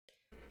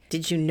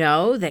Did you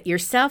know that your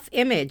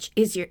self-image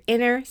is your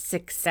inner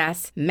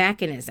success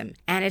mechanism,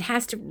 and it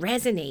has to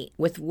resonate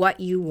with what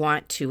you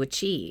want to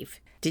achieve?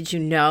 Did you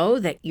know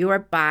that your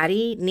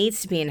body needs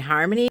to be in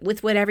harmony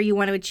with whatever you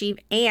want to achieve,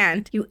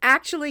 and you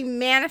actually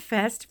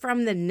manifest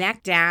from the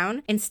neck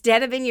down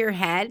instead of in your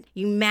head?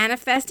 You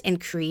manifest and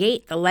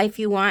create the life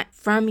you want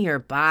from your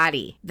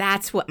body.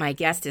 That's what my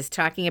guest is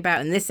talking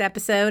about in this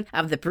episode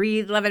of the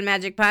Breathe Love and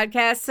Magic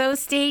podcast, so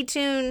stay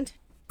tuned.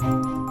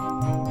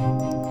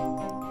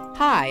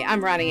 Hi,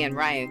 I'm Ronnie Ann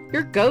Ryan,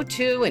 your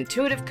go-to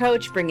intuitive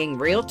coach bringing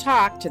real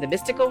talk to the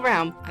mystical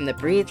realm on the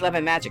Breathe, Love,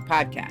 and Magic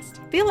podcast.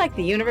 Feel like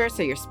the universe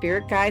or your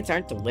spirit guides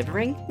aren't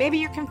delivering? Maybe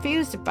you're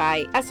confused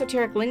by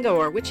esoteric lingo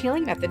or which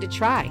healing method to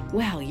try.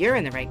 Well, you're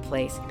in the right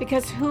place,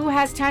 because who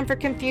has time for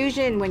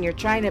confusion when you're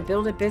trying to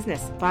build a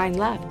business, find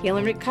love, heal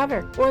and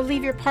recover, or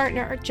leave your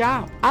partner or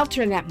job? I'll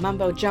turn that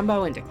mumbo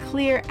jumbo into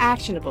clear,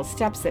 actionable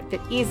steps that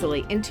fit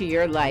easily into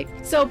your life.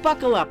 So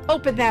buckle up,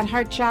 open that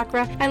heart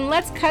chakra, and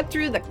let's cut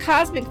through the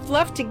cosmic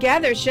fluff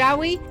together, shall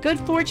we? Good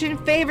fortune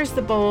favors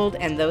the bold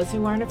and those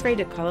who aren't afraid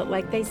to call it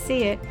like they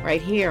see it,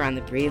 right here on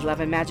the Breathe, Love,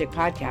 and Magic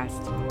podcast.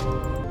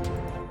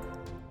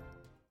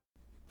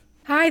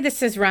 Hi,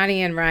 this is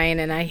Ronnie Ann Ryan,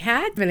 and I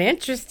had an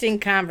interesting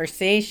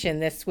conversation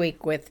this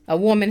week with a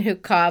woman who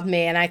called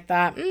me, and I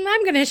thought,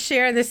 I'm going to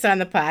share this on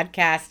the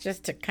podcast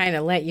just to kind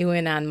of let you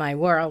in on my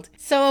world.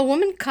 So a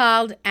woman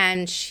called,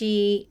 and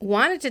she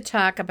wanted to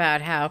talk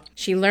about how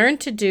she learned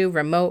to do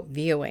remote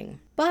viewing.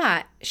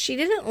 But she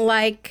didn't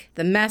like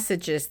the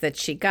messages that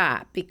she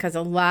got because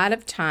a lot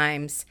of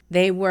times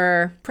they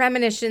were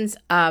premonitions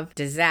of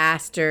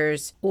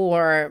disasters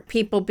or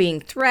people being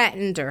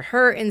threatened or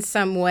hurt in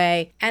some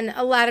way. And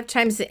a lot of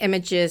times the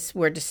images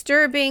were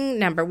disturbing,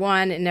 number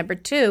one. And number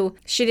two,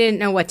 she didn't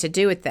know what to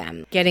do with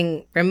them.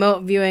 Getting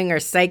remote viewing or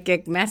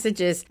psychic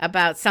messages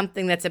about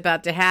something that's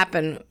about to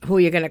happen, who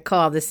you're going to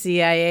call, the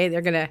CIA?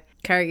 They're going to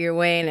cart your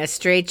way in a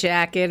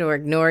straitjacket or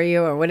ignore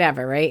you or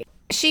whatever, right?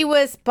 She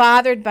was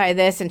bothered by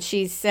this, and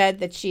she said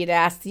that she had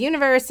asked the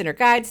universe and her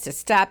guides to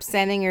stop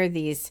sending her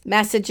these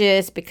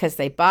messages because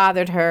they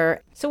bothered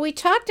her. So we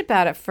talked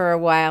about it for a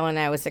while, and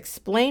I was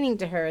explaining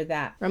to her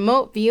that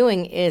remote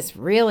viewing is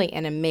really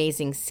an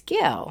amazing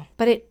skill,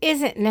 but it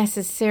isn't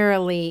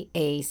necessarily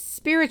a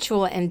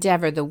spiritual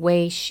endeavor the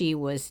way she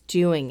was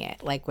doing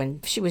it. Like when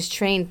she was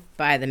trained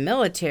by the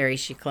military,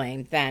 she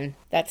claimed, then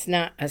that's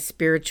not a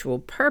spiritual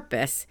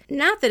purpose.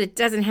 Not that it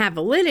doesn't have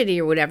validity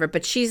or whatever,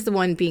 but she's the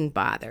one being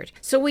bothered.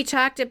 So we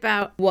talked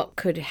about what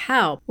could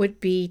help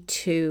would be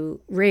to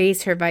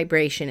raise her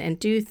vibration and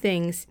do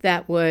things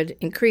that would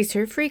increase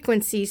her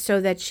frequency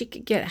so that she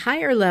could get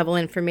higher level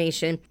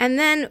information. And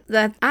then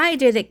the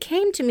idea that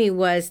came to me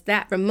was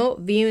that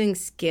remote viewing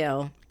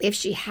skill. If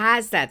she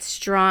has that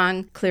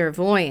strong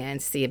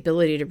clairvoyance, the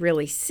ability to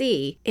really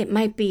see, it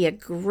might be a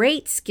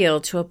great skill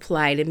to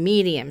apply to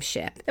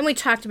mediumship. Then we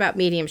talked about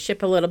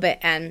mediumship a little bit,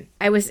 and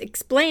I was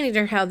explaining to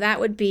her how that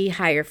would be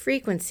higher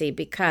frequency,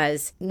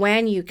 because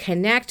when you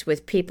connect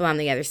with people on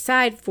the other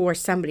side for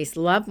somebody's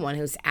loved one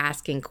who's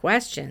asking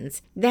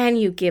questions, then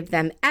you give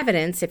them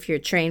evidence. If you're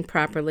trained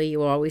properly,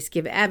 you always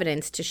give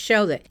evidence to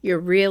show that you're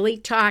really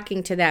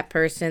talking to that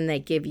person. They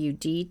give you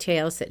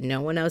details that no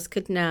one else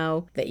could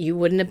know, that you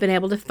wouldn't have been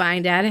able to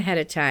find out ahead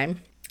of time.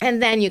 And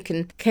then you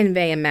can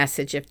convey a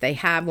message if they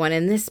have one.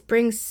 And this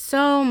brings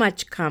so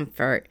much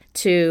comfort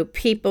to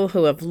people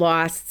who have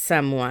lost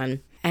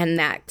someone. And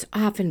that's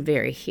often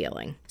very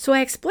healing. So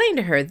I explained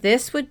to her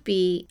this would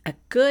be a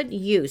good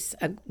use,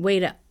 a way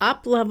to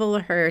up-level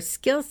her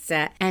skill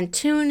set and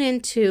tune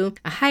into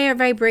a higher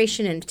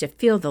vibration and to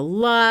feel the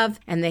love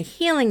and the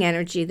healing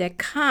energy that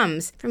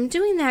comes from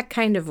doing that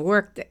kind of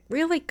work that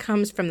really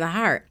comes from the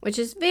heart, which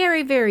is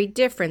very, very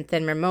different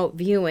than remote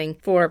viewing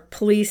for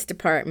police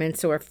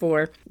departments or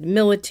for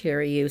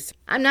military use.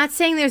 I'm not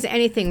saying there's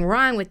anything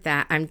wrong with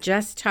that. I'm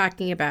just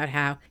talking about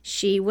how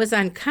she was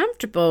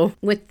uncomfortable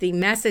with the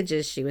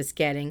messages she was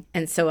getting.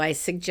 And so I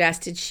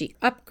suggested she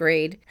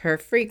upgrade her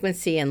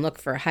frequency and look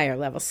for a higher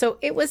level. So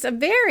it was a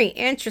very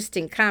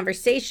interesting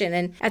conversation.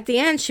 And at the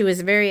end, she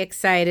was very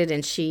excited,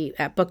 and she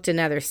booked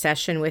another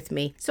session with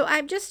me. So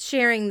I'm just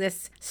sharing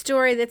this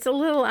story that's a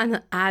little on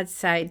the odd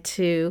side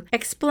to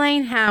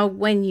explain how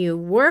when you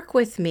work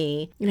with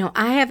me,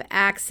 I have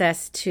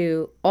access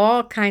to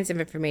all kinds of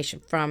information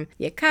from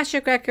the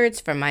Akashic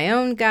Records, from my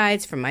own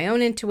guides, from my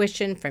own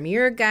intuition, from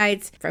your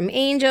guides, from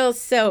angels.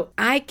 So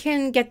I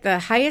can get the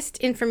highest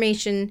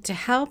information to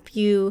help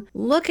you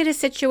look at a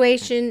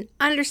situation,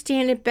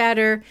 understand it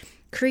better,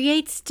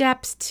 create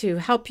steps to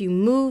help you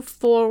move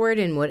forward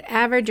in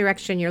whatever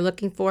direction you're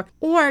looking for,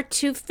 or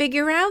to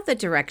figure out the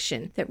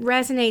direction that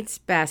resonates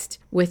best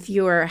with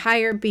your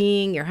higher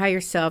being, your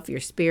higher self, your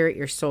spirit,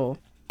 your soul.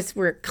 As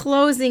we're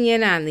closing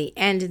in on the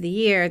end of the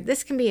year,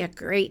 this can be a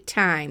great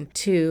time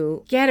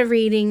to get a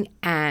reading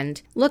and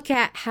look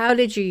at how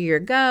did your year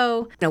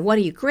go? What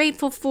are you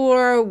grateful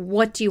for?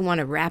 What do you want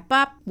to wrap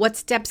up? What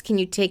steps can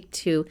you take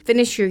to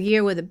finish your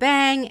year with a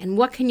bang? And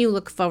what can you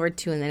look forward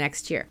to in the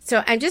next year?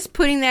 So I'm just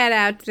putting that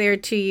out there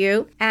to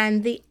you.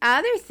 And the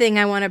other thing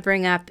I want to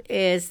bring up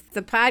is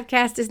the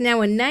podcast is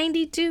now in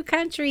 92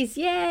 countries.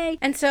 Yay!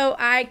 And so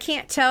I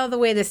can't tell the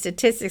way the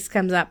statistics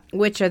comes up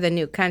which are the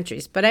new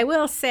countries, but I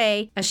will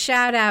say a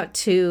shout out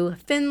to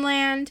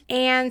Finland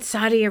and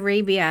Saudi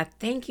Arabia.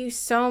 Thank you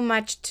so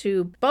much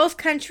to both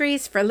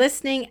countries for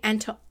listening and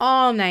to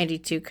all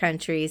 92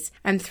 countries.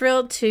 I'm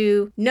thrilled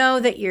to know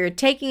that you're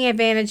taking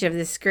advantage of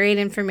this great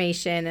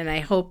information, and I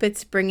hope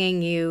it's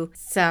bringing you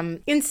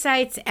some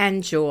insights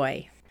and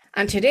joy.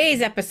 On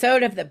today's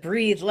episode of the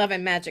Breathe Love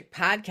and Magic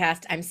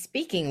podcast, I'm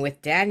speaking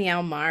with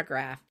Danielle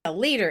Margraf, a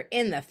leader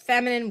in the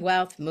feminine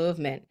wealth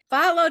movement,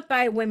 followed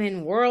by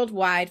women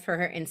worldwide for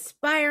her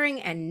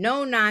inspiring and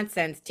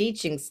no-nonsense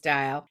teaching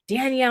style.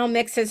 Danielle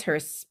mixes her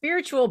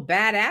spiritual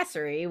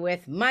badassery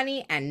with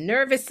money and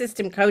nervous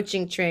system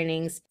coaching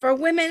trainings for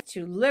women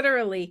to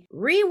literally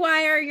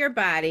rewire your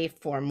body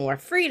for more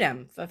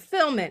freedom,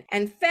 fulfillment,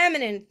 and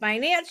feminine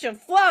financial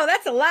flow.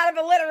 That's a lot of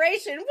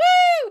alliteration.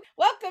 Woo!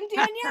 Welcome,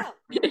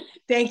 Danielle.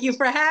 Thank you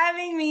for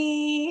having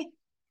me.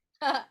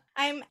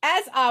 I'm,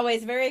 as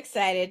always, very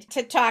excited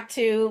to talk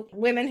to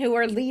women who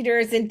are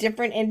leaders in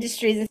different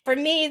industries. And for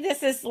me,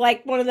 this is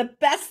like one of the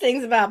best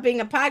things about being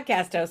a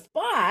podcast host.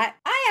 But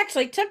I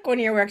actually took one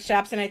of your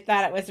workshops and I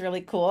thought it was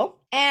really cool.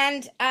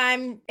 And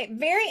I'm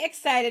very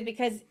excited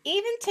because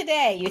even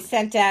today you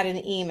sent out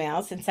an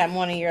email, since I'm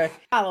one of your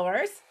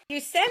followers. You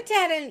sent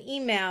out an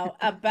email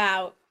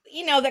about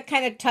that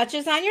kind of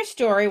touches on your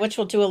story, which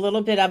we'll do a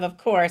little bit of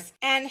course,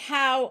 and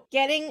how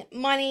getting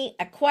money,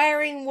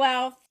 acquiring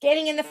wealth,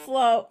 getting in the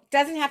flow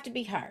doesn't have to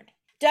be hard.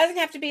 Doesn't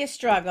have to be a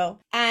struggle.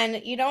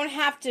 And you don't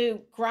have to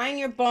grind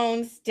your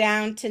bones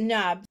down to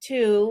nub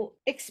to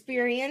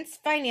experience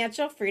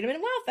financial freedom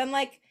and wealth. I'm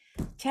like,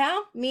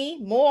 tell me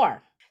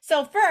more.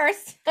 So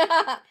first,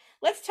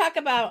 let's talk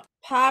about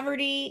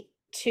poverty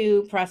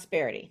to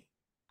prosperity.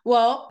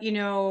 Well,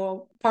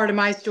 part of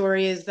my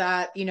story is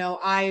that,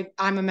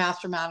 I'm a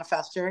master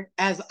manifester,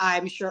 as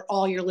I'm sure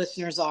all your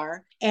listeners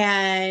are.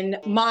 And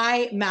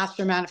my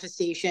master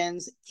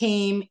manifestations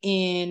came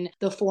in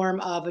the form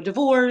of a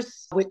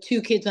divorce with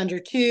 2 kids under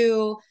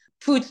 2,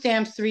 food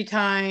stamps 3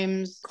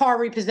 times, car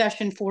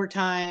repossession 4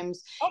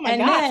 times. Oh my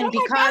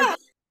gosh.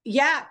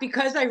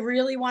 Because I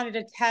really wanted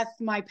to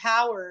test my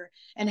power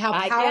and how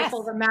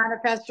powerful the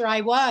manifester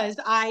I was,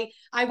 I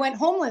went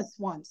homeless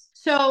once.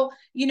 So,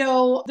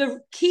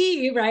 the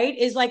key, right,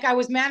 is like I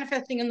was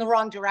manifesting in the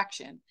wrong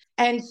direction.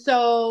 And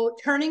so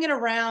turning it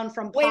around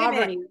from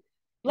poverty.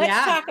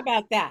 Let's talk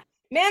about that.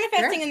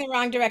 Manifesting in the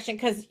wrong direction,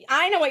 because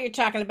I know what you're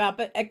talking about,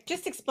 but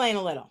just explain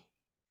a little.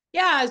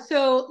 Yeah.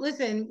 So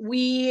listen,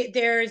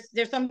 there's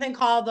something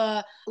called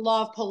the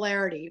law of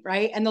polarity,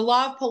 right? And the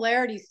law of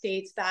polarity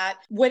states that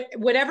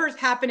whatever's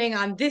happening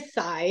on this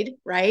side,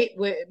 right?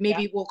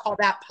 Maybe we'll call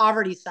that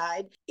poverty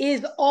side,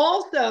 is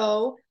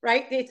also,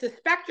 right? It's a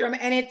spectrum,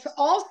 and it's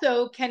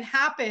also can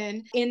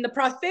happen in the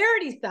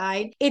prosperity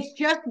side. It's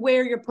just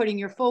where you're putting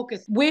your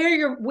focus, where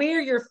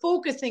you're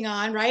focusing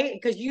on, right?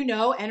 Because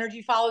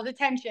energy follows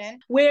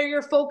attention. Where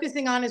you're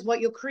focusing on is what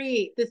you'll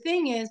create. The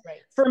thing is,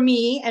 for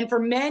me and for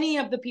many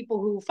of the people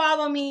who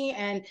follow me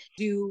and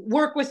do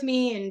work with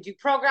me and do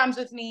programs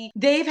with me,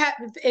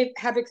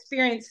 have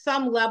experienced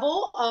some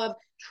level of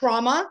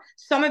trauma.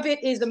 Some of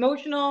it is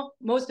emotional.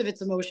 Most of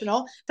it's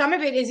emotional. Some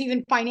of it is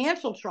even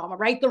financial trauma,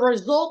 right? The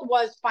result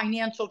was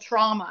financial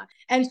trauma.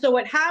 And so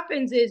what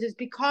happens is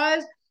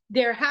because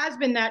there has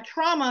been that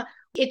trauma,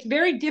 it's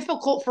very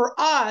difficult for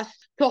us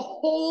to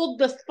hold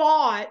the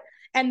thought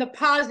and the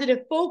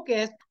positive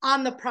focus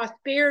on the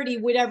prosperity,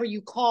 whatever you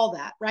call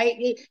that,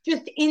 right?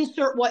 Just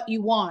insert what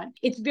you want.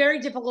 It's very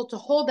difficult to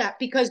hold that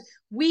because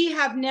we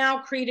have now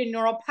created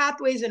neural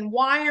pathways and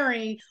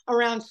wiring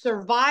around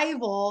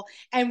survival,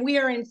 and we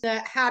are in the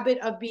habit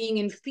of being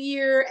in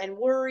fear and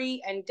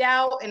worry and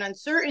doubt and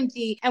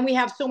uncertainty, and we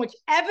have so much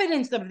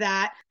evidence of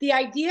that. The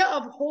idea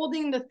of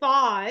holding the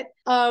thought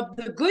of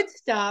the good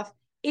stuff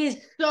is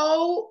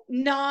so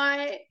not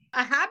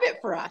a habit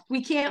for us.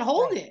 We can't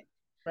hold it.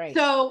 Right.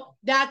 So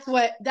that's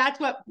what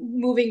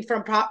moving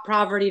from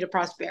poverty to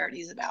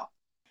prosperity is about.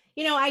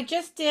 I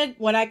just did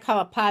what I call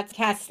a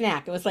podcast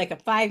snack. It was like a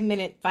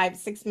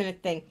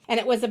 6-minute thing. And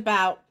it was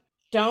about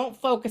don't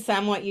focus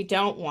on what you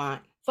don't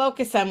want.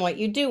 Focus on what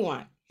you do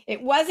want.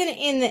 It wasn't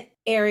in the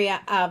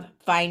area of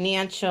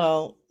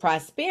financial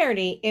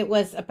prosperity. It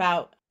was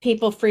about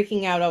people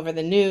freaking out over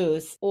the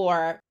news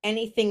or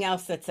anything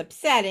else that's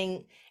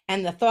upsetting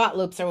and the thought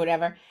loops or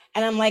whatever.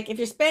 And I'm like, if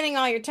you're spending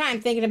all your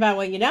time thinking about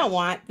what you don't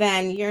want,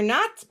 then you're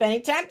not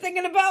spending time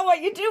thinking about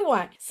what you do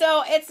want.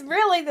 So it's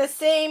really the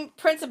same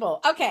principle.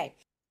 Okay.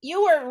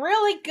 You were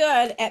really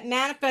good at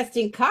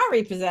manifesting car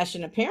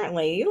repossession,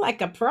 apparently. You're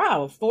like a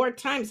pro 4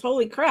 times.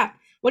 Holy crap.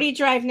 What do you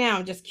drive now?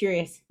 I'm just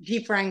curious.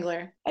 Jeep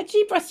Wrangler. A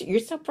Jeep Wrangler. You're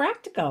so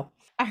practical.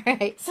 All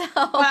right. So,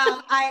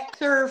 Well, I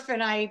surf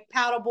and I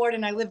paddleboard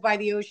and I live by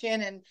the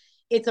ocean, and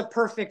it's a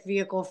perfect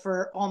vehicle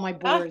for all my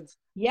oh, boards.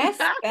 yes,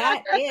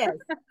 that is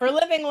for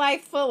living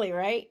life fully,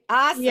 right?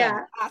 Awesome.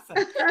 Yeah. Awesome.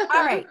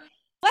 All right.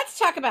 Let's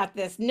talk about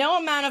this. No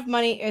amount of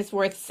money is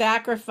worth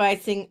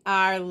sacrificing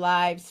our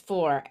lives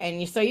for.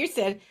 And so you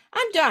said,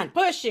 I'm done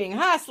pushing,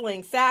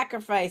 hustling,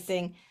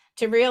 sacrificing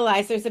to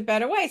realize there's a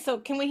better way. So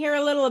can we hear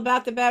a little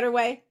about the better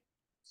way?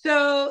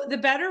 So the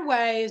better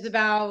way is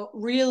about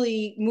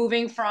really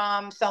moving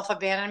from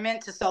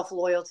self-abandonment to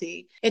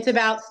self-loyalty. It's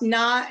about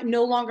not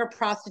no longer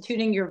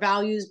prostituting your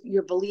values,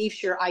 your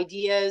beliefs, your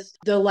ideas,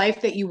 the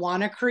life that you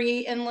want to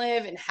create and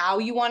live and how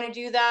you want to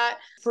do that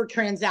for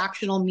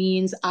transactional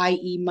means,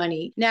 i.e.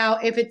 money. Now,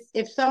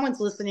 if someone's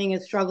listening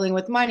is struggling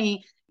with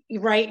money,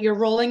 right, you're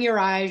rolling your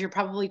eyes, you're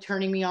probably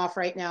turning me off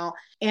right now,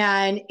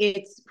 and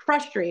it's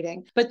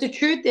frustrating. But the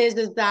truth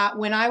is that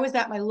when I was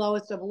at my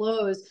lowest of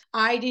lows,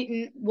 I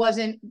didn't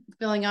wasn't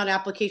filling out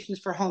applications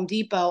for Home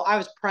Depot. I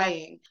was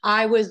praying.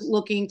 I was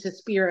looking to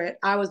spirit.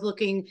 I was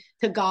looking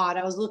to God.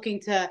 I was looking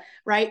to,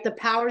 right, the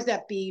powers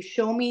that be,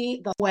 show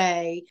me the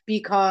way,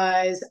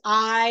 because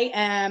I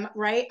am,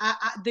 right,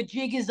 the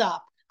jig is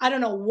up. I don't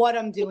know what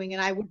I'm doing,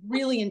 and I was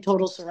really in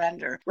total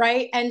surrender,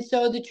 right? And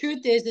so the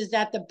truth is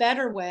that the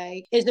better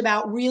way is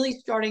about really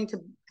starting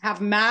to have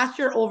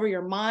master over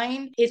your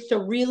mind. It's to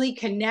really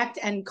connect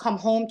and come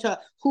home to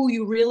who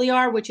you really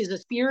are, which is a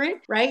spirit,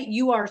 right?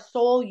 You are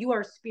soul, you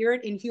are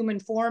spirit in human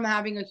form,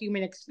 having a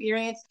human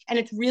experience. And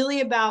it's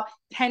really about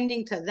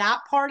tending to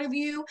that part of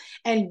you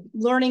and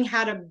learning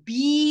how to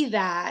be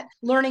that,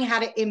 learning how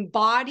to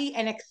embody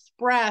and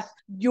express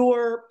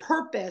your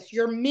purpose,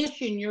 your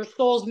mission, your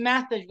soul's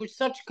message with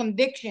such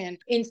conviction,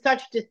 in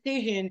such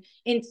decision,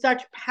 in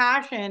such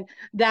passion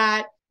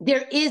that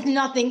there is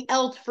nothing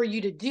else for you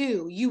to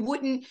do.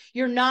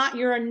 You're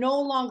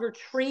no longer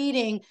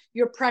trading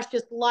your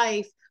precious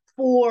life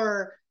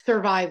for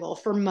survival,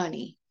 for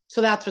money. So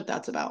that's what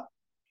that's about.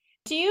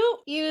 Do you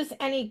use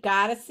any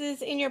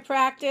goddesses in your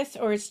practice,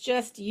 or it's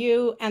just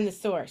you and the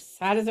source?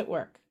 How does it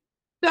work?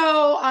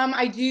 So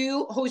I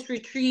do host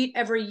retreat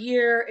every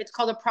year. It's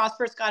called a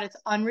Prosperous Goddess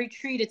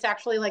Unretreat. It's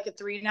actually like a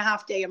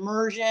 3.5 day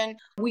immersion.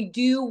 We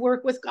do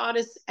work with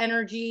goddess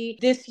energy.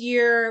 This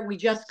year, we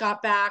just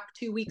got back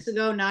 2 weeks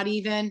ago, not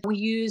even. We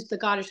used the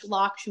goddess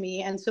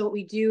Lakshmi. And so what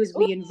we do is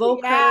Ooh, we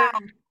invoke yeah, her.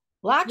 Yeah,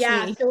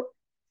 Lakshmi.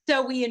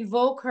 so we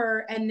invoke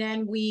her and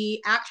then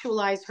we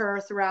actualize her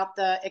throughout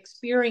the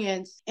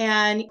experience.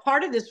 And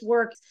part of this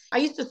work, I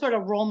used to sort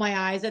of roll my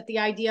eyes at the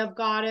idea of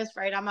goddess,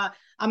 right? I'm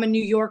a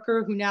New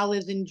Yorker who now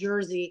lives in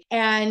Jersey.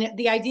 And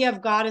the idea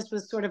of goddess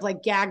was sort of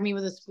like gag me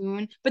with a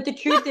spoon. But the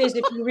truth is,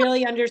 if you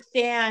really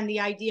understand the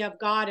idea of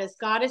goddess,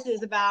 goddess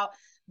is about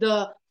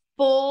the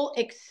full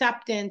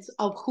acceptance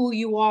of who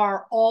you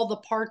are, all the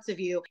parts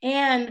of you.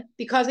 And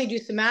because I do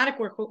somatic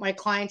work with my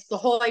clients, the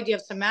whole idea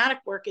of somatic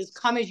work is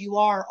come as you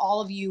are,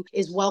 all of you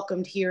is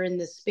welcomed here in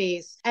this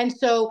space. And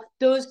so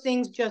those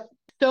things just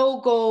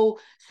go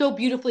so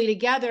beautifully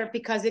together,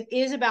 because it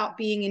is about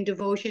being in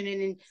devotion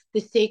and in the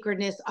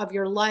sacredness of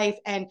your life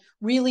and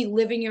really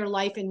living your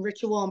life in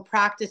ritual and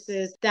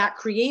practices that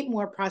create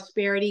more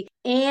prosperity.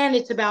 And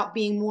it's about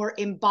being more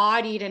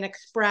embodied and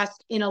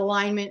expressed in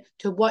alignment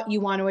to what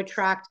you want to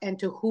attract and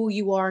to who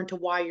you are and to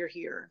why you're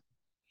here.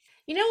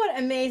 You know what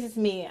amazes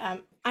me?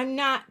 I'm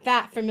not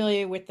that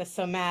familiar with the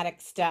somatic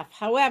stuff.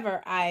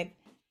 However, I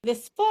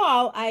this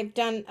fall I've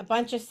done a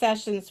bunch of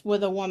sessions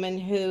with a woman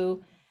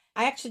who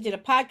I actually did a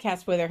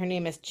podcast with her. Her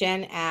name is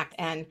Jen Act,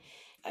 and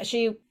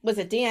she was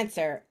a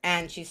dancer,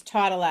 and she's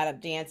taught a lot of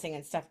dancing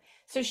and stuff.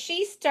 So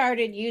she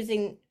started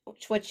using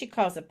what she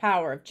calls the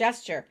power of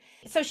gesture.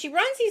 So she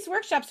runs these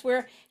workshops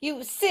where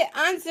you sit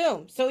on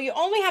Zoom, so you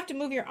only have to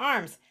move your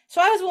arms. So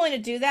I was willing to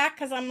do that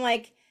because I'm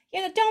like,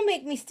 don't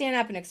make me stand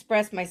up and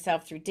express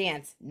myself through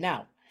dance.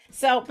 No.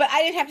 So, but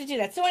I didn't have to do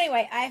that. So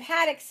anyway, I've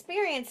had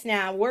experience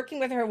now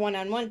working with her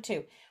one-on-one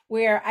too,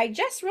 where I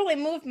just really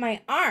moved my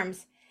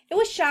arms. It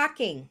was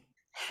shocking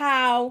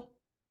how,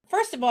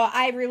 first of all,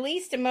 I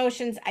released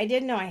emotions I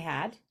didn't know I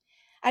had.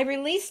 I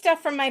released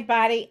stuff from my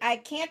body. I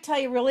can't tell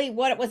you really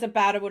what it was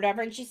about or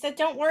whatever. And she said,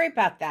 don't worry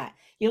about that.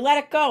 You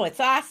let it go. It's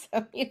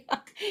awesome. You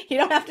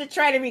don't have to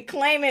try to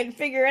reclaim it and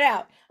figure it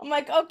out. I'm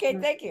like, okay,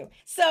 thank you.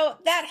 So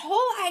that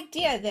whole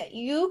idea that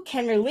you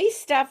can release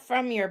stuff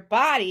from your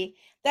body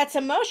that's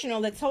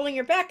emotional, that's holding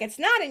you back. It's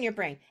not in your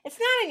brain. It's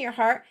not in your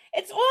heart.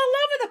 It's all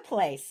over the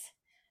place.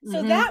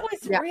 So that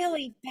was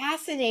really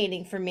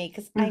fascinating for me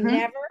because I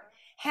never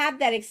had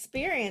that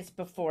experience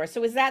before.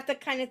 So is that the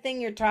kind of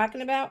thing you're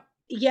talking about?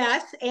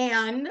 Yes,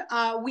 and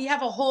we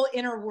have a whole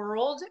inner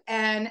world.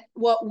 And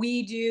what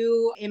we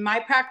do in my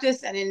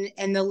practice and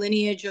in the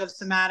lineage of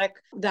somatic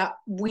that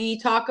we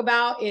talk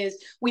about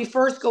is we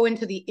first go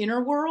into the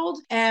inner world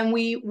and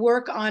we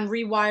work on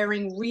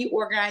rewiring,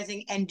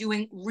 reorganizing, and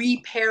doing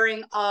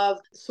repairing of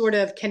sort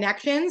of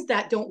connections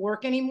that don't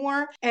work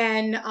anymore.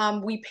 And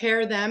we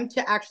pair them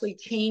to actually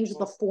change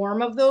the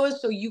form of those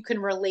so you can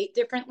relate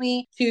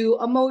differently to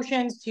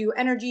emotions, to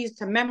energies,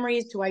 to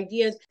memories, to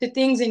ideas, to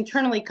things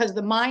internally, because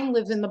the mind lives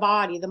lives in the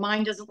body. The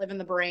mind doesn't live in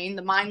the brain.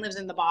 The mind lives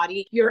in the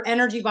body. Your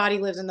energy body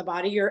lives in the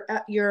body.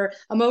 Your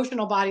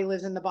emotional body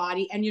lives in the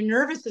body, and your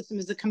nervous system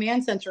is the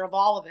command center of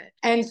all of it.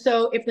 And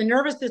so if the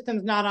nervous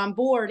system's not on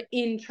board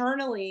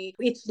internally,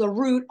 it's the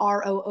root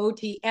ROOT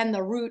and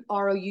the root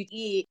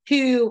ROUTE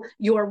to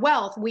your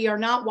wealth. We are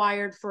not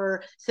wired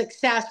for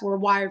success. We're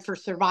wired for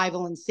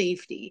survival and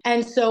safety.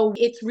 And so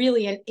it's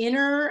really an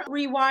inner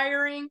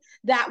rewiring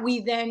that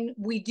we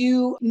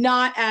do,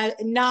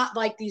 not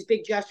like these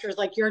big gestures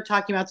like you're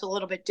talking about. It's a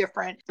little bit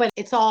different, but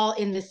it's all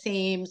in the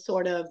same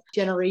sort of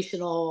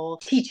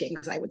generational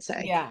teachings, I would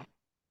say. Yeah.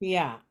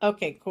 Yeah.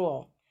 Okay,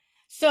 cool.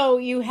 So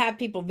you have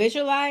people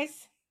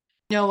visualize?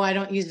 No, I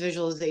don't use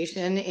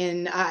visualization.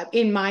 In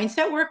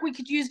mindset work, we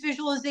could use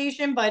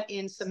visualization, but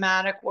in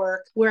somatic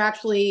work,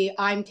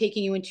 I'm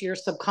taking you into your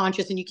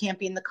subconscious, and you can't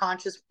be in the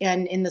conscious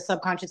and in the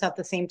subconscious at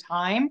the same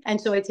time.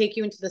 And so I take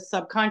you into the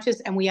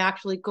subconscious, and we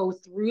actually go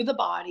through the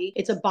body.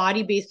 It's a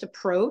body-based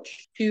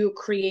approach to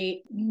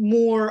create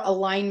more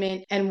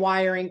alignment and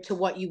wiring to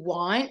what you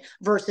want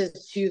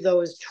versus to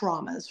those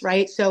traumas,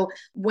 right? So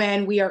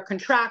when we are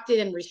contracted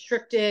and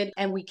restricted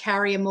and we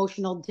carry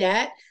emotional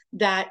debt,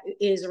 that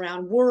is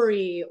around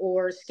worry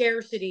or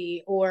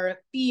scarcity or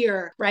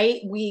fear,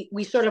 right? We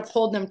sort of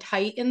hold them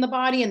tight in the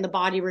body, and the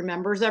body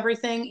remembers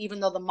everything, even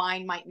though the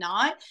mind might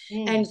not.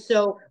 And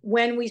so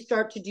when we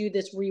start to do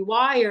this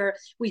rewire,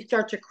 we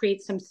start to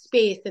create some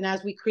space. And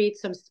as we create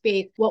some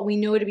space, what we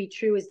know to be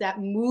true is that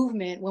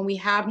movement, when we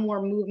have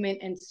more movement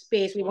and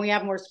space, when we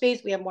have more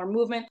space, we have more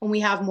movement. When we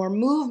have more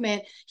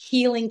movement,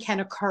 healing can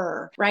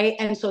occur, right?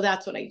 And so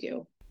that's what I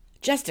do.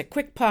 Just a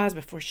quick pause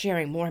before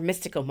sharing more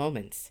mystical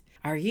moments.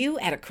 Are you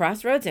at a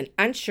crossroads and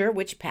unsure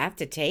which path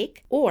to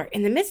take? Or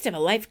in the midst of a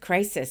life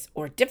crisis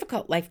or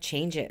difficult life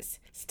changes?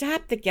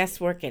 Stop the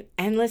guesswork and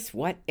endless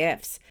what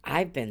ifs.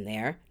 I've been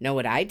there. Know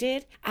what I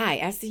did? I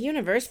asked the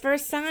universe for a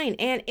sign,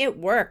 and it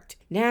worked.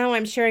 Now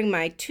I'm sharing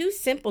my too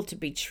simple to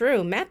be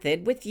true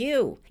method with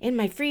you. In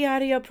my free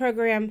audio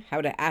program,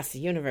 How to Ask the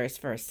Universe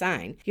for a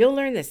Sign, you'll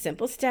learn the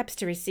simple steps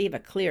to receive a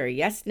clear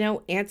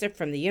yes/no answer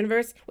from the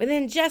universe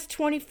within just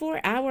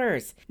 24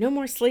 hours. No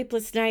more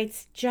sleepless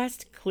nights,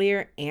 just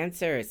clear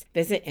answers.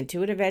 Visit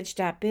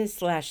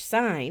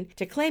intuitiveedge.biz/sign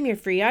to claim your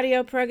free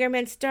audio program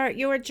and start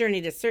your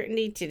journey to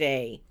certainty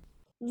today.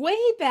 Way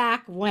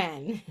back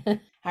when,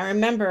 I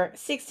remember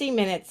 60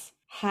 Minutes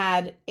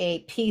had a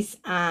piece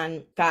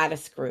on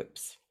goddess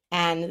groups.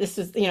 And this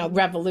was,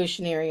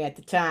 revolutionary at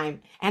the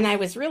time. And I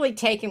was really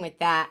taken with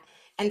that.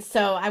 And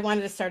so I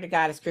wanted to start a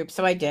goddess group.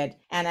 So I did.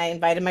 And I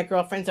invited my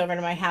girlfriends over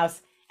to my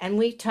house. And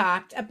we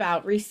talked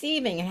about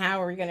receiving and how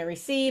we're going to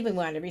receive. And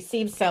we wanted to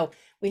receive. So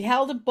we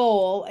held a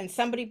bowl and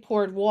somebody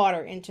poured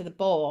water into the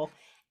bowl.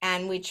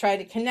 And we try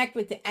to connect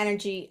with the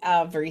energy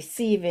of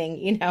receiving,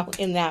 in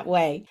that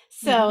way.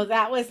 So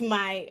that was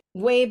my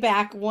way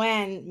back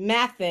when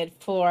method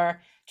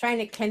for trying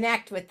to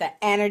connect with the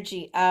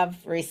energy of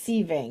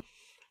receiving.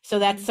 So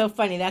that's so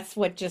funny. That's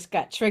what just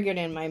got triggered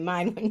in my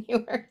mind when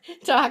you were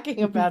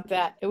talking about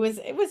that. It was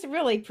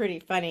really pretty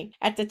funny.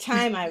 At the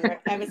time, I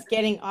was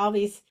getting all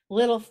these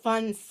little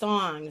fun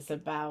songs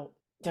about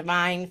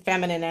divine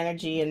feminine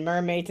energy and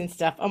mermaids and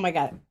stuff. Oh my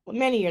God,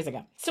 many years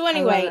ago. So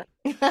anyway,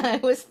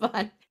 it was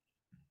fun.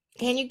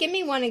 Can you give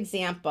me one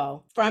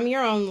example from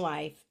your own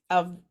life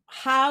of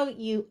how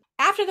you,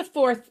 after the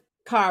fourth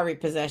car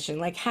repossession,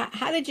 like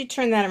how did you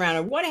turn that around,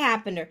 or what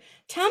happened? Or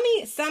tell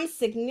me some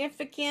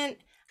significant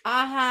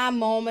aha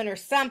moment or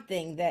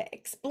something that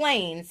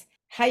explains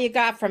how you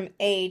got from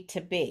A to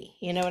B.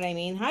 You know what I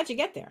mean? How'd you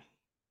get there?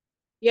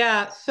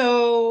 Yeah,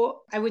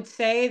 so I would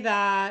say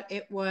that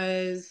it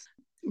was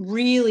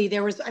really,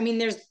 there's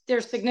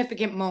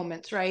significant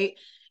moments, right?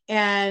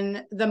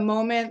 And the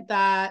moment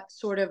that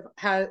sort of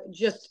has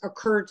just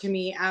occurred to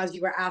me as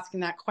you were asking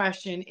that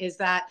question is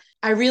that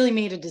I really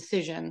made a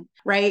decision,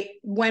 right?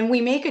 When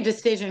we make a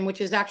decision, which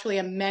is actually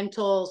a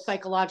mental,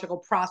 psychological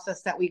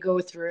process that we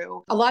go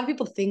through, a lot of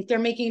people think they're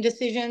making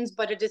decisions,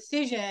 but a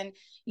decision,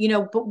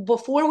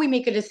 before we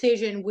make a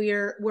decision,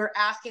 we're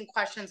asking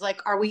questions like,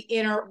 are we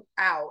in or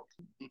out?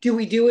 Do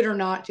we do it or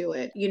not do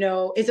it?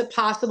 Is it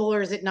possible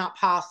or is it not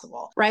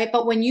possible? Right.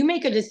 But when you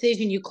make a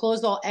decision, you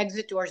close all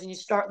exit doors and you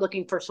start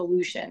looking for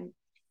solution.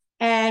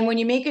 And when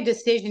you make a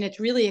decision, it's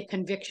really a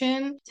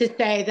conviction to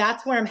say,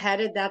 that's where I'm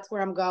headed. That's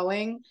where I'm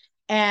going.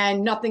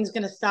 And nothing's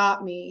going to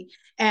stop me.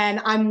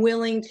 And I'm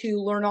willing to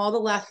learn all the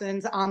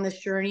lessons on this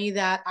journey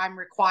that I'm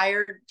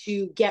required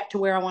to get to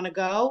where I want to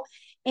go.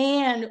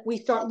 And we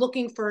start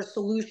looking for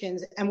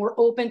solutions, and we're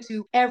open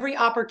to every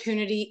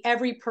opportunity,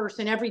 every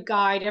person, every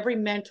guide, every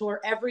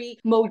mentor, every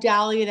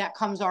modality that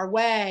comes our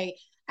way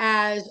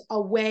as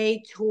a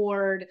way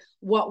toward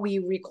what we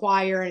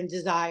require and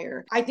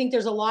desire. I think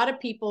there's a lot of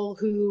people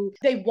who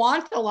they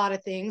want a lot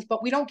of things,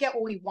 but we don't get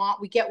what we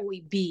want. We get what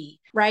we be,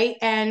 right?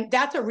 And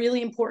that's a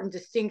really important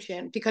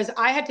distinction, because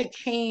I had to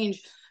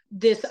change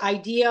this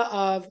idea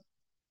of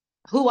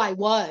who I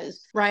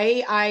was,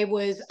 right? I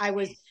was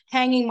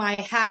hanging my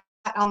hat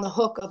on the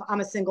hook of I'm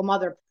a single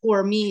mother.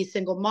 poor me,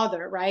 single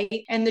mother,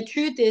 right? And the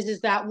truth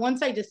is that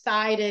once I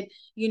decided,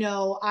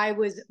 I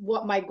was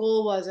what my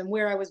goal was and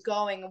where I was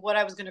going and what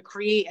I was going to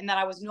create, and that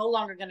I was no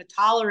longer going to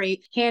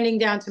tolerate handing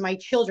down to my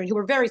children, who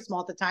were very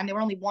small at the time, they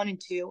were only 1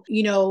 and 2,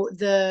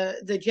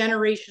 the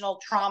generational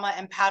trauma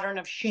and pattern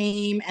of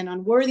shame and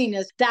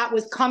unworthiness that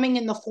was coming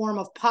in the form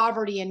of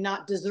poverty and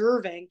not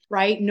deserving,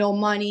 right? No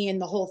money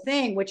and the whole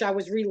thing, which I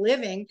was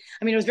reliving.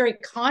 I mean, I was very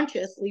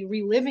consciously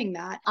reliving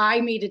that.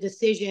 I made a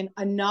decision,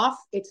 enough.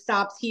 It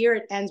stops here.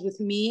 It ends with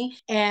me.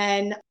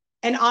 And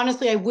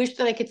honestly, I wish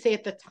that I could say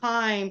at the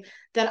time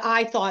that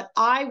I thought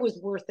I was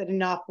worth it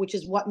enough, which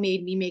is what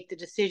made me make the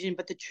decision.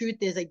 But the truth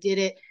is, I did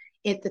it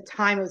at the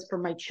time. It was for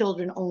my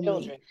children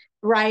only,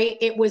 right?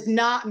 It was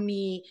not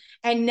me.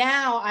 And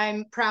now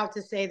I'm proud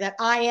to say that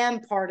I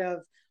am part of,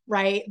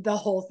 right, the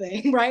whole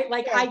thing, right?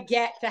 Like, I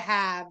get to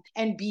have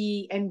and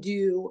be and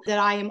do that.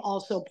 I am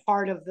also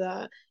part of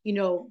the,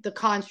 the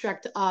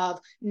construct of,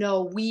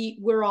 no,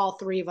 we're all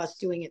three of us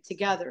doing it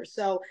together.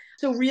 So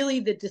really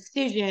the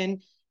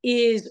decision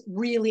is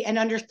really, and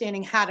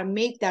understanding how to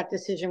make that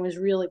decision was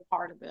really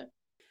part of it.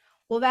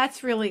 Well,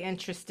 that's really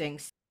interesting.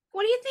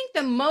 What do you think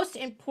the most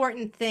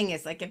important thing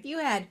is? Like, if you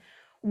had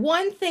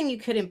one thing you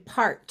could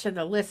impart to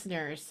the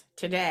listeners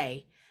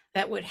today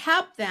that would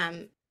help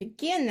them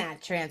begin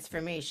that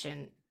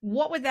transformation,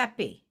 what would that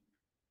be?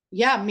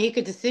 Yeah, make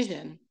a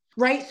decision.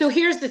 Right. So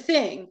here's the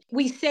thing.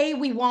 We say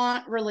we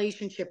want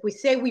relationship. We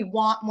say we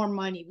want more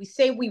money. We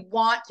say we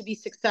want to be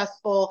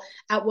successful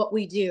at what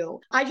we do.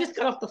 I just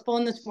got off the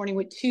phone this morning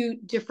with 2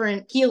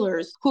 different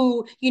healers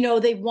who,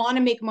 they want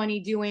to make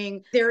money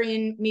they're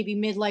in maybe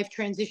midlife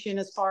transition,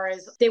 as far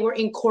as they were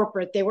in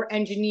corporate, they were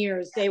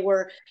engineers, they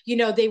were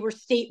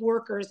state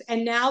workers.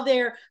 And now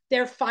they're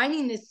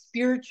finding this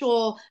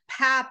spiritual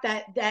path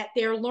that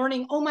they're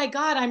learning. Oh my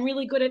God, I'm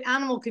really good at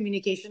animal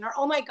communication. Or,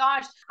 oh my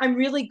gosh, I'm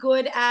really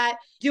good at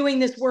doing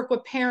this work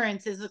with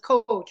parents as a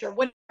coach, or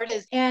whatever it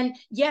is. And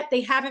yet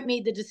they haven't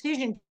made the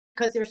decision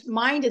because their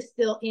mind is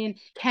still in,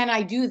 can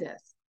I do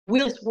this?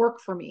 Will this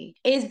work for me?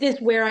 Is this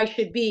where I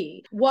should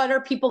be? What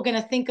are people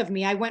going to think of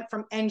me? I went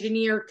from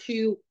engineer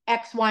to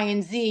X, Y,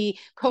 and Z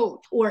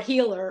coach or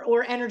healer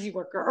or energy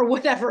worker or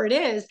whatever it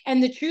is.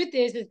 And the truth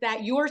is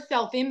that your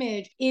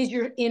self-image is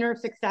your inner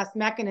success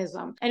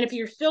mechanism. And if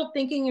you're still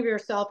thinking of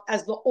yourself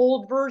as the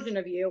old version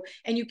of you,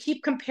 and you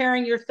keep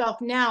comparing yourself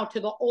now to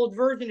the old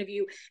version of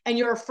you, and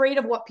you're afraid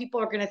of what people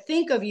are going to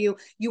think of you,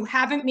 you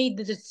haven't made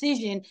the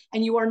decision,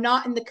 and you are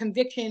not in the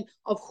conviction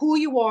of who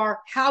you are,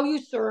 how you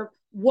serve,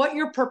 what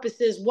your purpose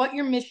is, what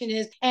your mission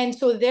is. And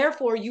so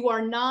therefore you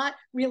are not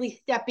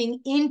really stepping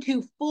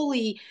into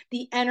fully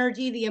the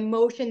energy, the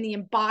emotion, the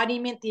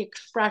embodiment, the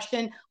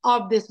expression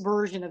of this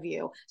version of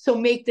you. So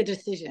make the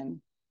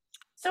decision.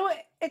 So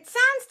it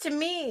sounds to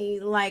me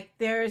like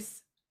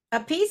there's a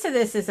piece of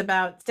this is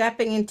about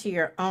stepping into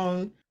your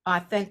own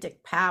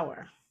authentic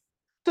power.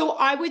 So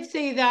I would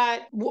say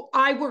that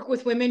I work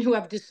with women who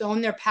have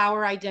disowned their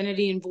power,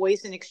 identity, and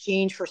voice in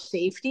exchange for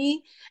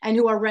safety, and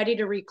who are ready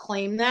to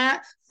reclaim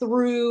that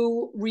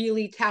through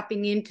really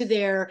tapping into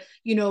their,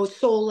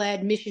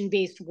 soul-led,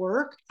 mission-based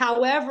work.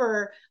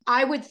 However,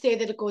 I would say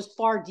that it goes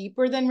far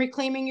deeper than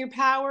reclaiming your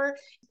power.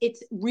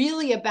 It's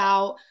really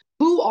about,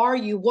 who are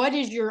you? What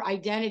is your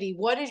identity?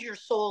 What is your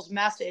soul's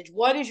message?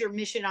 What is your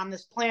mission on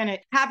this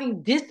planet?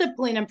 Having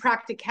discipline and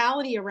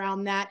practicality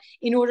around that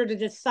in order to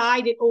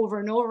decide it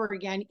over and over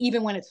again,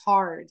 even when it's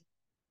hard.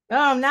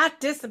 Oh, not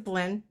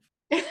discipline.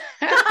 Right?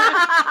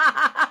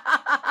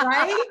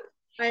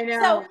 I know.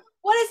 So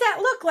what does that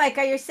look like?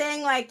 Are you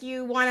saying like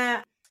you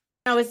want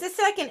to, is this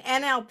like an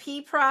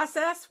NLP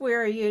process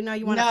where you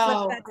want to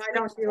flip that? No, I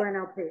don't do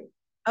NLP.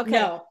 Okay.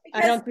 No,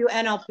 I don't do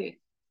NLP.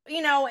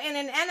 In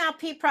an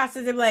NLP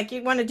process, they're like,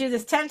 you want to do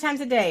this 10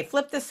 times a day,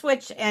 flip the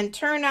switch and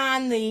turn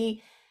on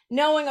the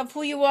knowing of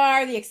who you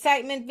are, the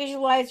excitement,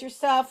 visualize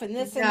yourself and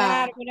this and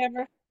that, or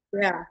whatever.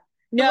 Yeah.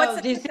 No,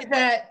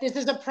 this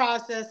is a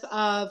process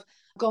of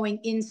going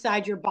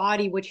inside your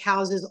body, which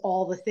houses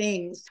all the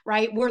things,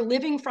 right? We're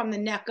living from the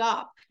neck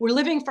up. We're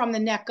living from the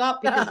neck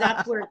up because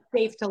that's where it's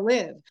safe to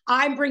live.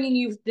 I'm bringing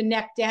you the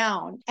neck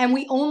down, and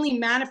we only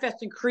manifest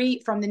and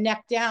create from the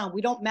neck down.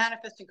 We don't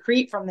manifest and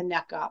create from the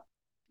neck up.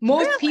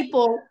 Most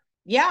people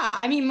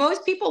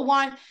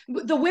want,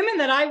 the women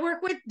that I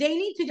work with, they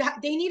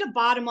need a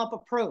bottom up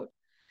approach.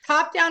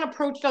 Top down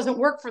approach doesn't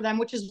work for them,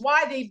 which is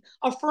why they've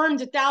affirmed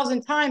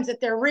 1,000 times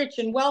that they're rich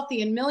and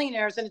wealthy and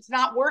millionaires, and it's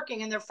not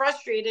working, and they're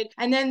frustrated.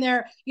 And then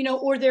they're,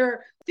 or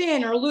they're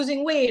thin or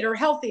losing weight or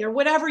healthy or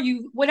whatever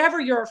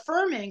you're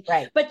affirming.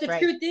 Right. But the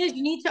truth is,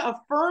 you need to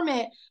affirm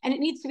it, and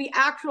it needs to be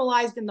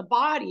actualized in the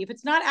body. If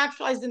it's not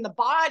actualized in the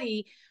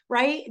body,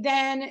 right,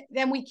 then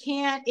we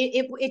can't,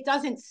 it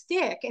doesn't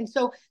stick. And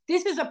so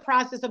this is a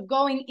process of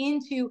going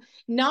into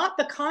not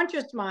the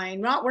conscious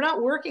mind, we're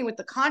not working with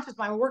the conscious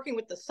mind, we're working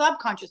with the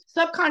subconscious.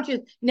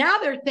 Now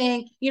they're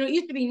saying, it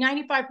used to be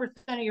 95%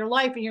 of your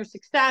life and your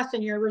success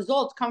and your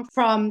results come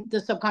from the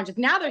subconscious.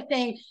 Now they're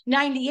saying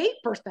 98%.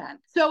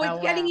 So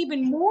it's getting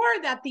even more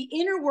that the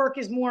inner work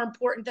is more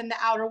important than the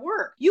outer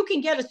work. You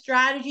can get a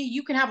strategy,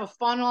 you can have a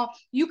funnel,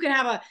 you can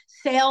have a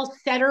sales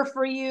setter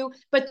for you,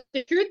 but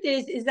the truth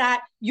is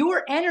that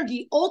your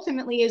energy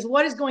ultimately is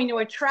what is going to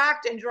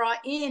attract and draw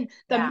in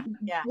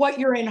what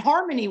you're in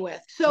harmony with.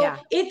 So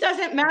it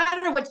doesn't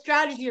matter what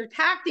strategy or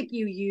tactic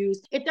you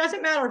use. It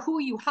doesn't matter who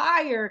you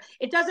hire.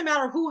 It doesn't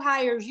matter who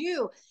hires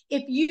you.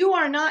 If you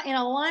are not in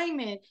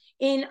alignment,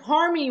 in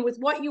harmony with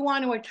what you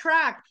want to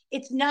attract,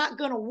 it's not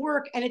going to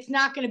work and it's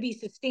not going to be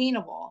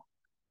sustainable.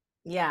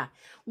 Yeah.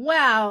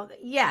 Well,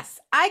 yes,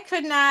 I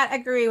could not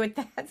agree with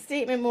that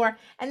statement more.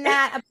 And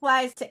that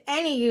applies to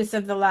any use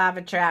of the law of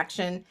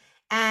attraction.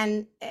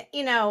 And,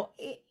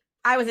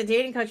 I was a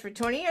dating coach for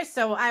 20 years,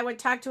 so I would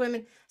talk to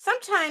women.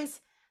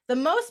 Sometimes the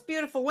most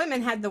beautiful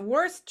women had the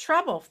worst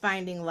trouble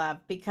finding love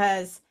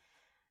because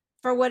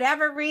for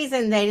whatever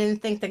reason, they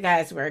didn't think the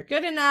guys were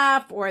good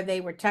enough, or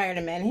they were tired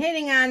of men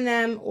hitting on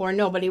them, or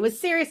nobody was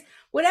serious.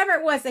 Whatever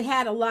it was, they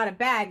had a lot of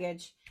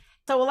baggage.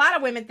 So a lot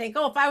of women think,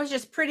 if I was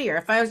just prettier,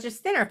 if I was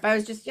just thinner, if I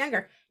was just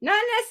younger.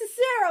 Not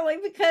necessarily,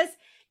 because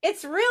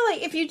it's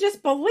really, if you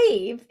just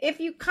believe,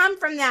 if you come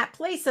from that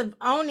place of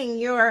owning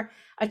your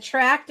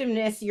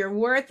attractiveness, your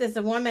worth as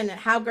a woman, and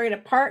how great a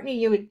partner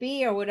you would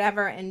be or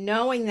whatever, and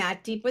knowing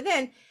that deep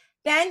within,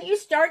 then you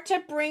start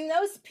to bring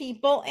those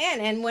people in.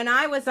 And when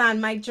I was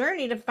on my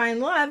journey to find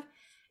love,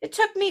 it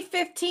took me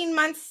 15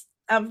 months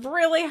of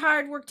really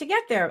hard work to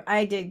get there.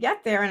 I did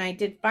get there and I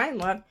did find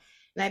love.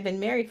 And I've been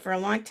married for a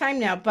long time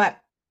now, but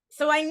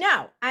so I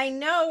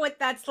know what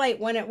that's like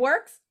when it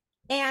works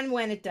and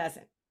when it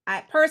doesn't.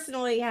 I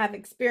personally have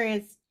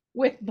experience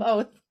with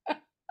both.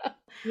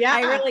 Yeah.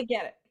 I really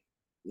get it.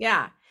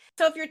 Yeah.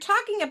 So if you're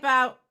talking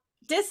about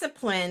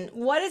discipline,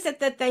 what is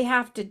it that they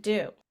have to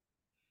do?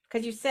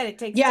 Because you said it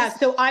takes. Yeah.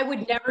 So I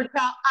would never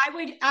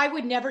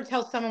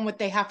tell someone what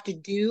they have to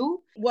do.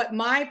 What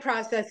my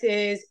process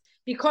is,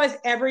 because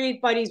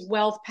everybody's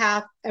wealth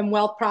path and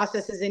wealth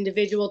process is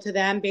individual to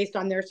them based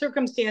on their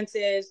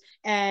circumstances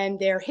and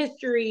their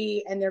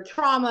history and their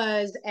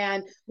traumas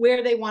and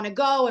where they want to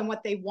go and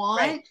what they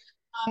want. Right.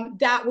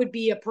 That would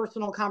be a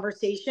personal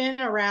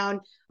conversation around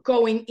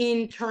going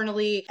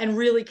internally and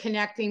really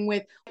connecting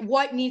with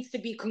what needs to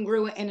be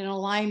congruent and in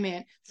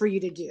alignment for you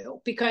to do,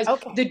 because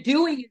the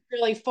doing is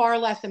really far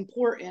less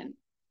important.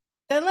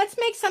 Then let's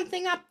make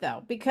something up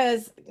though,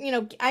 because,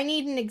 I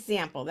need an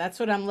example. That's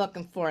what I'm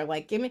looking for.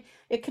 Like, give me,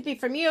 it could be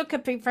from you, it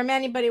could be from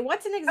anybody.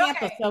 What's an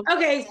example?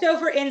 Okay. So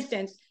for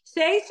instance,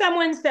 say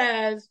someone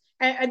says,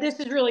 and this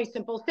is really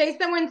simple. Say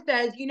someone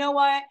says, you know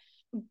what?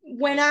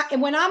 When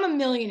I'm a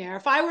millionaire,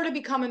 if I were to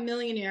become a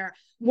millionaire,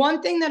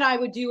 one thing that I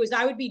would do is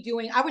I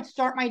would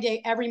start my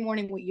day every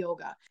morning with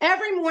yoga.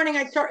 Every morning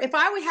if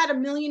I had $1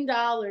 million,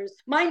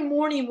 my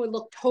morning would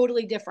look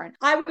totally different.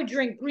 I would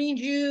drink green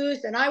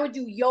juice and I would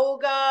do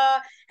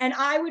yoga and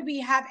I would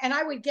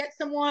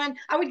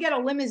get a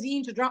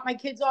limousine to drop my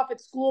kids off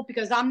at school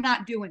because I'm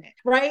not doing it.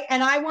 Right.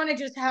 And I want to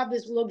just have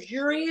this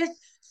luxurious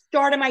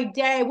start of my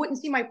day. I wouldn't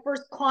see my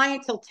first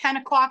client till 10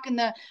 o'clock in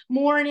the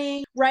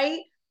morning. Right.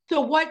 So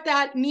what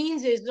that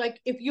means is,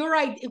 like, if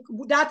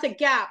that's a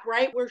gap,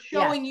 right? We're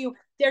showing you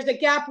there's a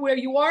gap where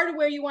you are to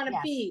where you want to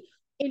be.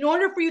 In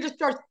order for you to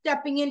start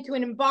stepping into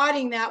and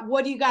embodying that,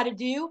 what do you got to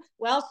do?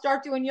 Well,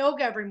 start doing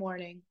yoga every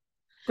morning.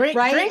 Great,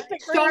 right?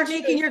 Start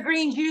making your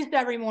green juice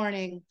every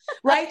morning,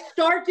 right?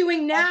 Start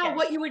doing now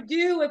what you would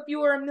do if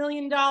you were $1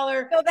 million,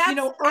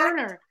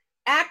 earner.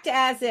 Act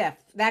as if.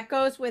 That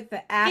goes with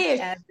the act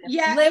as if.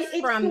 Yeah,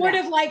 it's sort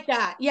of like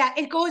that. Yeah,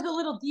 it goes a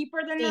little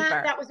deeper than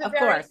that. That was a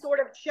very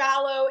sort of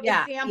shallow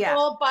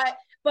example,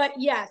 but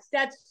yes,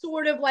 that's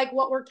sort of like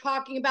what we're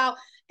talking about.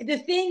 The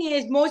thing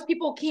is, most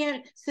people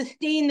can't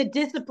sustain the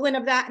discipline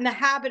of that and the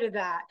habit of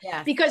that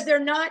because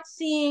they're not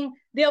seeing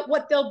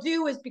what they'll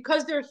do is,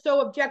 because they're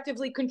so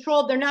objectively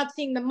controlled, they're not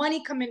seeing the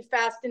money come in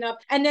fast enough.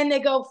 And then they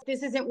go,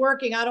 this isn't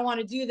working. I don't want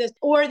to do this.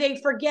 Or they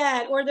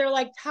forget, or they're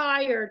like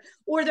tired,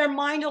 or their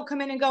mind will come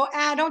in and go,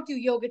 don't do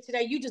yoga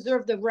today. You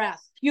deserve the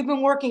rest. You've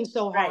been working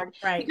so hard.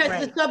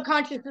 Because the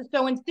subconscious is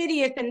so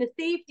insidious, and the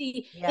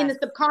safety in the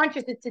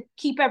subconscious is to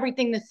keep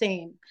everything the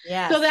same.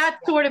 So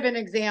that's sort of an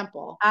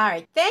example. All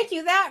right. Thank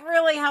you. That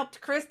really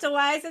helped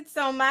crystallize it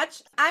so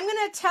much. I'm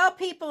going to tell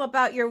people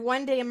about your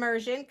one-day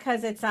immersion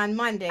because it's on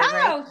Monday,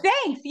 right? Oh,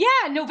 thanks. Yeah,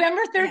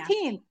 November 13th.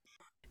 Yeah.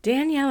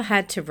 Danielle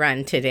had to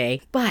run today,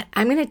 but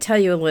I'm going to tell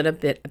you a little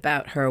bit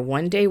about her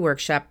one-day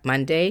workshop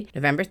Monday,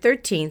 November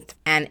 13th,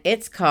 and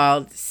it's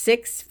called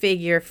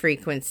Six-Figure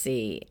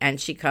Frequency, and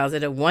she calls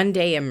it a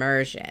one-day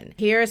immersion.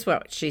 Here's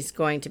what she's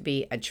going to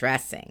be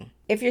addressing.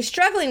 If you're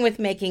struggling with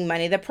making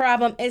money, the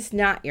problem is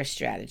not your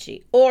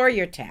strategy or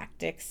your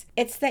tactics.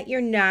 It's that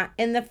you're not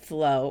in the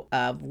flow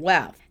of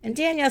wealth. And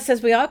Danielle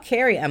says we all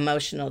carry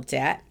emotional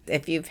debt.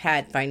 If you've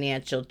had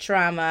financial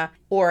trauma,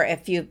 or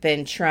if you've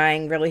been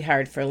trying really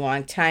hard for a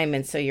long time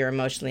and so you're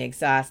emotionally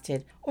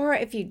exhausted, or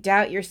if you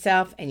doubt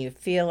yourself and you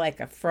feel like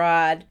a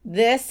fraud,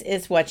 this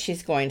is what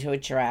she's going to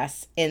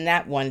address in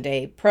that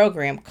one-day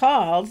program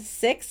called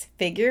Six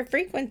Figure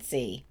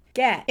Frequency.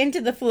 Get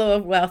into the flow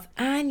of wealth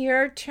on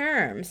your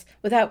terms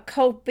without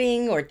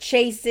coping or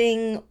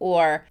chasing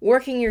or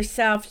working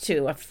yourself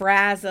to a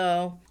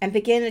frazzle, and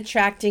begin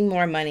attracting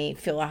more money,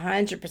 feel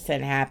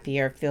 100%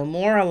 happier, feel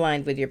more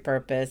aligned with your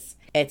purpose.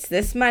 It's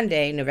this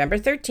Monday, November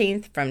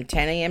 13th from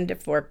 10 a.m. to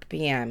 4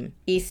 p.m.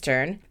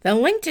 Eastern. The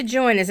link to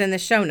join is in the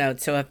show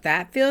notes, so if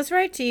that feels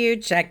right to you,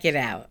 check it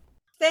out.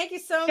 Thank you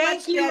so much.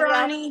 Thank you, Danielle.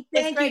 Ronnie.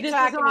 Thank you. This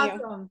is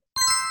awesome.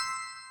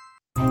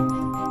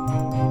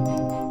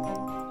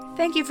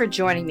 Thank you for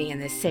joining me in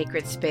this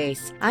sacred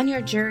space on your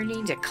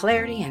journey to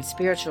clarity and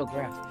spiritual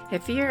growth.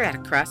 If you're at a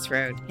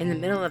crossroad, in the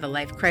middle of a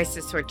life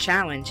crisis or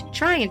challenge,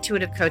 try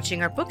intuitive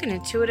coaching or book an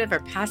intuitive or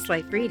past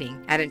life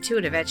reading at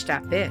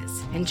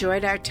intuitiveedge.biz.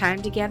 Enjoyed our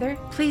time together?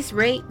 Please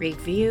rate,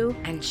 review,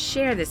 and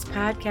share this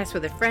podcast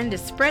with a friend to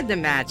spread the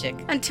magic.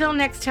 Until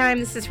next time,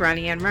 this is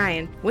Ronnie and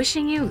Ryan,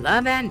 wishing you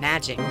love and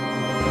magic.